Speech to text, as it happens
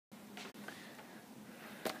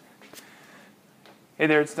Hey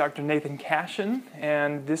there, it's Dr. Nathan Cashin,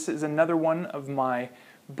 and this is another one of my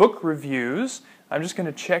book reviews. I'm just going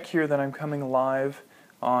to check here that I'm coming live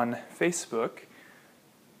on Facebook.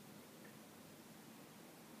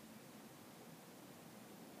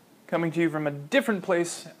 Coming to you from a different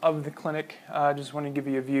place of the clinic. I just want to give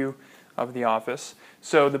you a view of the office.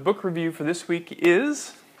 So the book review for this week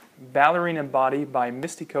is Ballerina Body by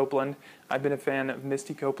Misty Copeland. I've been a fan of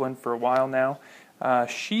Misty Copeland for a while now.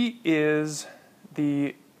 She is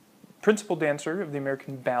the principal dancer of the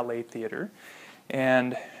American Ballet Theater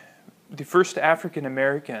and the first African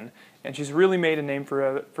American, and she's really made a name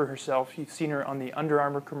for herself. You've seen her on the Under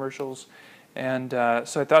Armour commercials, and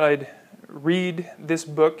so I thought I'd read this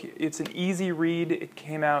book. It's an easy read. It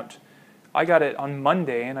came out, I got it on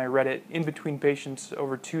Monday, and I read it in between patients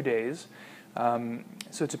over 2 days.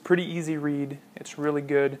 So it's a pretty easy read. It's really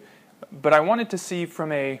good, but I wanted to see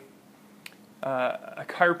from a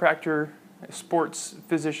chiropractor, a sports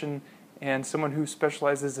physician, and someone who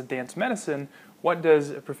specializes in dance medicine, what does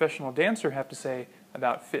a professional dancer have to say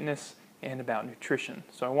about fitness and about nutrition?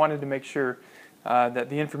 So I wanted to make sure that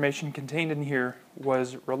the information contained in here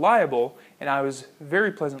was reliable, and I was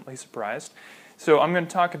very pleasantly surprised. So I'm going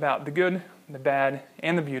to talk about the good, the bad,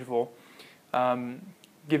 and the beautiful,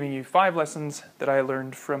 giving you 5 lessons that I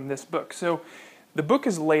learned from this book. So the book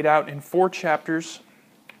is laid out in 4 chapters.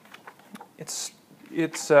 It's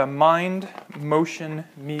mind, motion,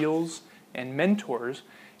 meals, and mentors.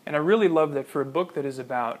 And I really love that for a book that is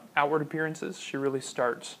about outward appearances, she really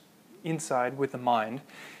starts inside with the mind.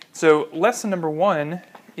 So lesson number 1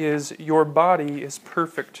 is your body is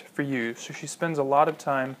perfect for you. So she spends a lot of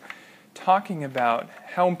time talking about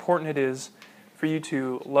how important it is for you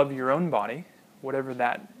to love your own body, whatever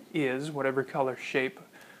that is, whatever color, shape,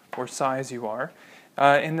 or size you are.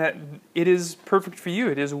 And that it is perfect for you.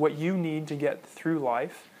 It is what you need to get through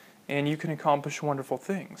life, and you can accomplish wonderful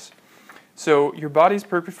things. So your body's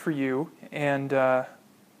perfect for you, and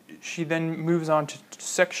she then moves on to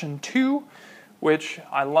section 2, which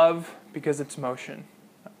I love because it's motion.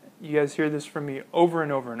 You guys hear this from me over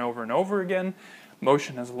and over and over and over again.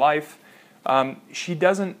 Motion is life. She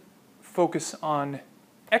doesn't focus on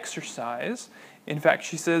exercise. In fact,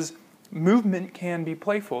 she says, movement can be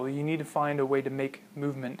playful. You need to find a way to make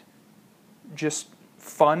movement just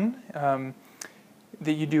fun,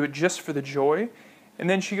 that you do it just for the joy. And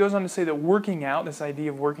then she goes on to say that working out, this idea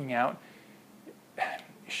of working out,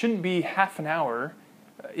 shouldn't be half an hour.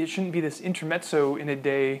 It shouldn't be this intermezzo in a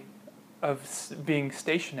day of being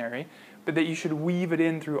stationary, but that you should weave it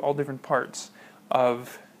in through all different parts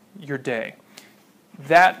of your day.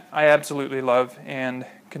 That I absolutely love and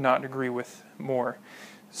cannot agree with more.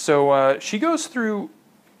 So she goes through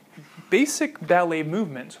basic ballet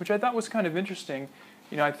movements, which I thought was kind of interesting.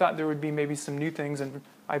 You know, I thought there would be maybe some new things, and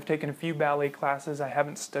I've taken a few ballet classes. I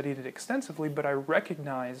haven't studied it extensively, but I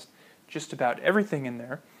recognized just about everything in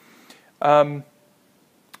there.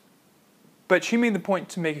 But she made the point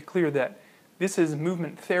to make it clear that this is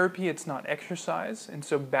movement therapy, it's not exercise, and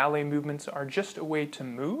so ballet movements are just a way to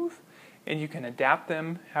move, and you can adapt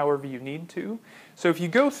them however you need to. So if you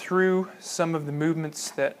go through some of the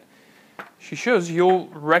movements that she shows, you'll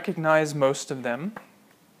recognize most of them.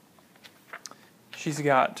 She's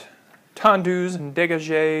got tendus and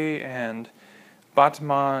dégagé and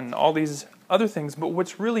battement and all these other things, but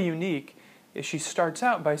what's really unique is she starts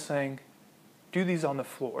out by saying, do these on the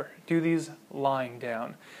floor, do these lying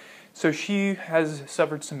down. So she has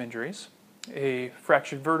suffered some injuries, a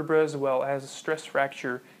fractured vertebra as well as a stress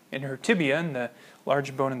fracture in her tibia, and the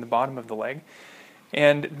large bone in the bottom of the leg.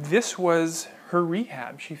 And this was her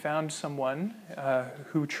rehab. She found someone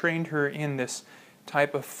who trained her in this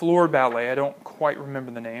type of floor ballet. I don't quite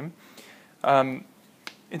remember the name. And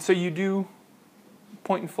so you do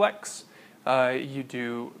point and flex. You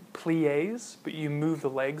do pliés, but you move the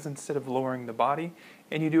legs instead of lowering the body.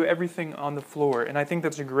 And you do everything on the floor. And I think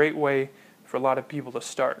that's a great way for a lot of people to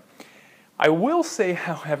start. I will say,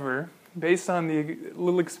 however, based on the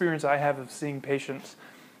little experience I have of seeing patients,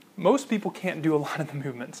 most people can't do a lot of the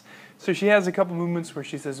movements. So she has a couple movements where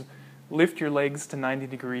she says, lift your legs to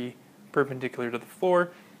 90-degree perpendicular to the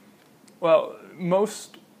floor. Well,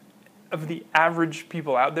 most of the average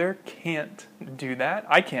people out there can't do that.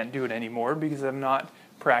 I can't do it anymore because I'm not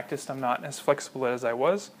practiced. I'm not as flexible as I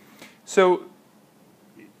was. So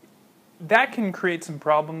that can create some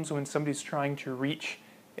problems when somebody's trying to reach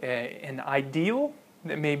an ideal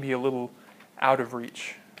that may be a little out of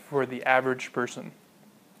reach for the average person.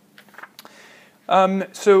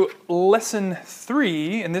 So lesson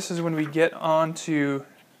 3, and this is when we get on to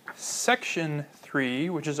section 3,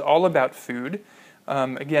 which is all about food.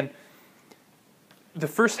 Again, the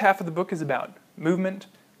first half of the book is about movement.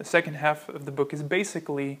 The second half of the book is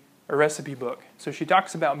basically a recipe book. So she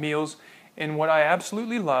talks about meals, and what I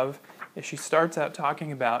absolutely love is she starts out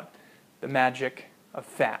talking about the magic of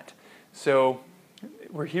fat. So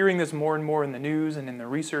we're hearing this more and more in the news and in the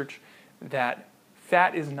research that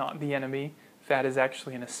fat is not the enemy. Fat is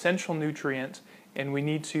actually an essential nutrient, and we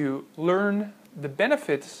need to learn the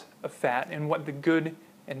benefits of fat and what the good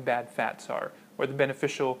and bad fats are, or the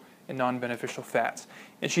beneficial and non-beneficial fats.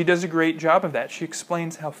 And she does a great job of that. She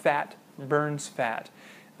explains how fat burns fat.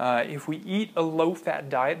 If we eat a low-fat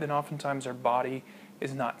diet, then oftentimes our body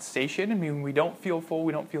is not satiated. I mean, we don't feel full,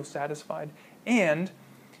 we don't feel satisfied. And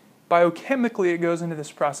biochemically, it goes into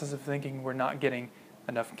this process of thinking we're not getting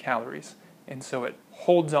enough calories. And so it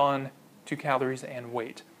holds on to calories and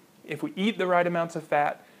weight. If we eat the right amounts of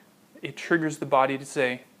fat, it triggers the body to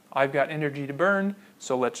say, I've got energy to burn,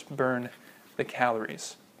 so let's burn the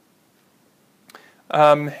calories.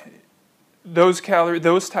 Those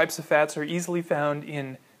types of fats are easily found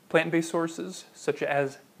in plant-based sources, such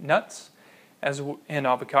as nuts and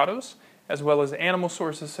avocados, as well as animal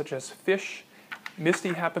sources such as fish.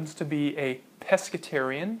 Misty happens to be a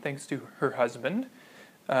pescatarian, thanks to her husband,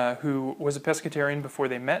 who was a pescatarian before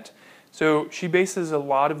they met. So she bases a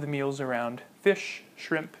lot of the meals around fish,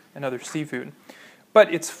 shrimp, and other seafood.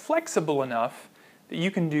 But it's flexible enough that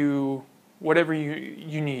you can do whatever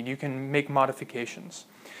you need. You can make modifications.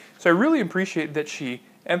 So I really appreciate that she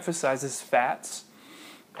emphasizes fats.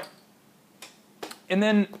 And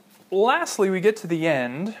then lastly, we get to the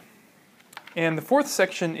end, and the fourth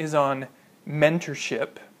section is on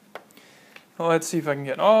mentorship. Well, let's see if I can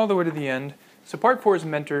get all the way to the end. So part 4 is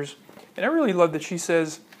mentors, and I really love that she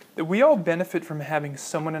says that we all benefit from having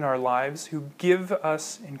someone in our lives who give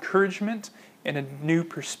us encouragement and a new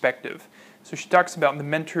perspective. So she talks about the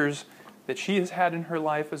mentors that she has had in her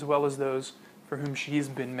life, as well as those for whom she's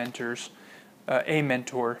been a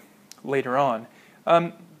mentor later on.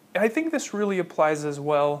 I think this really applies as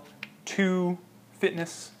well to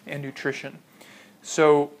fitness and nutrition.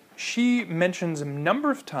 So she mentions a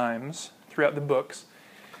number of times throughout the book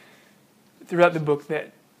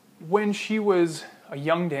that when she was a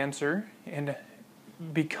young dancer and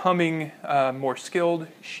becoming more skilled,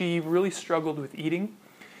 she really struggled with eating,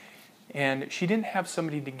 and she didn't have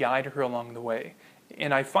somebody to guide her along the way.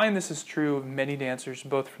 And I find this is true of many dancers,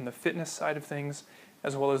 both from the fitness side of things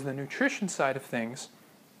as well as the nutrition side of things.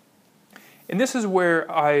 And this is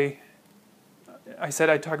where I said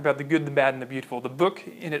I talk about the good, the bad, and the beautiful. The book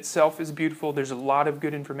in itself is beautiful. There's a lot of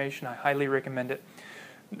good information. I highly recommend it.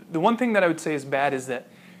 The one thing that I would say is bad is that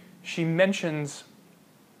she mentions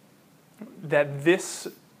that this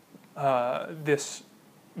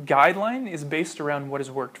guideline is based around what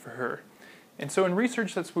has worked for her. And so in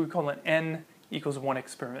research, that's what we call an N=1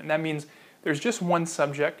 experiment. And that means there's just one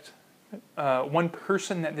subject, one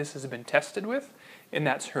person that this has been tested with, and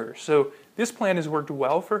that's her. So this plan has worked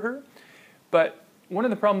well for her, but one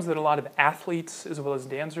of the problems that a lot of athletes as well as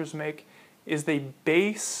dancers make is they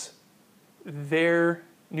base their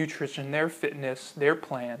nutrition, their fitness, their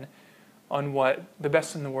plan on what the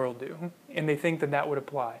best in the world do, and they think that that would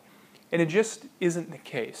apply. And it just isn't the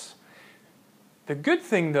case. The good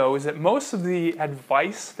thing, though, is that most of the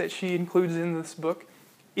advice that she includes in this book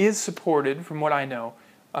is supported, from what I know,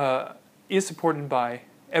 is supported by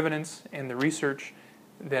evidence and the research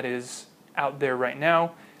that is out there right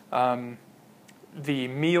now. The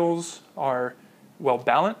meals are well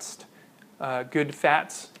balanced, good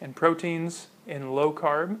fats and proteins, and low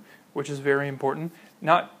carb, which is very important.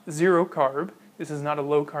 Not zero carb. This is not a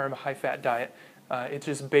low carb, high fat diet. It's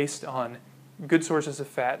just based on good sources of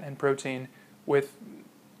fat and protein with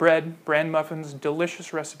bread, bran muffins,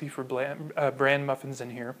 delicious recipe for bran muffins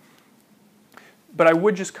in here. But I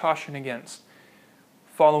would just caution against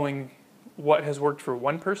following what has worked for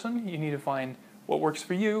one person. You need to find what works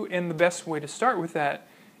for you, and the best way to start with that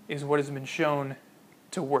is what has been shown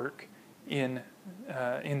to work in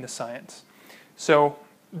the science. So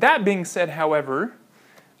that being said, however,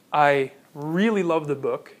 I really love the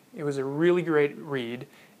book. It was a really great read,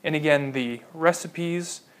 and again, the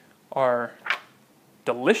recipes are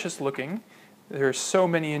delicious looking. There's so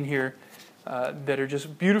many in here that are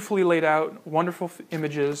just beautifully laid out, wonderful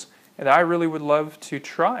images, and I really would love to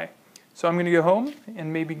try. So I'm going to go home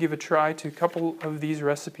and maybe give a try to a couple of these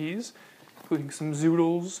recipes, including some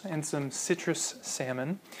zoodles and some citrus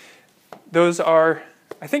salmon. Those are,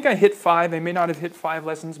 I think I hit 5. I may not have hit 5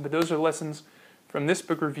 lessons, but those are lessons from this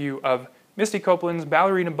book review of Misty Copeland's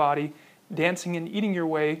Ballerina Body, Dancing and Eating Your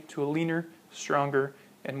Way to a Leaner, Stronger,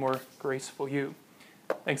 and More Graceful You.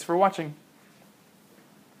 Thanks for watching.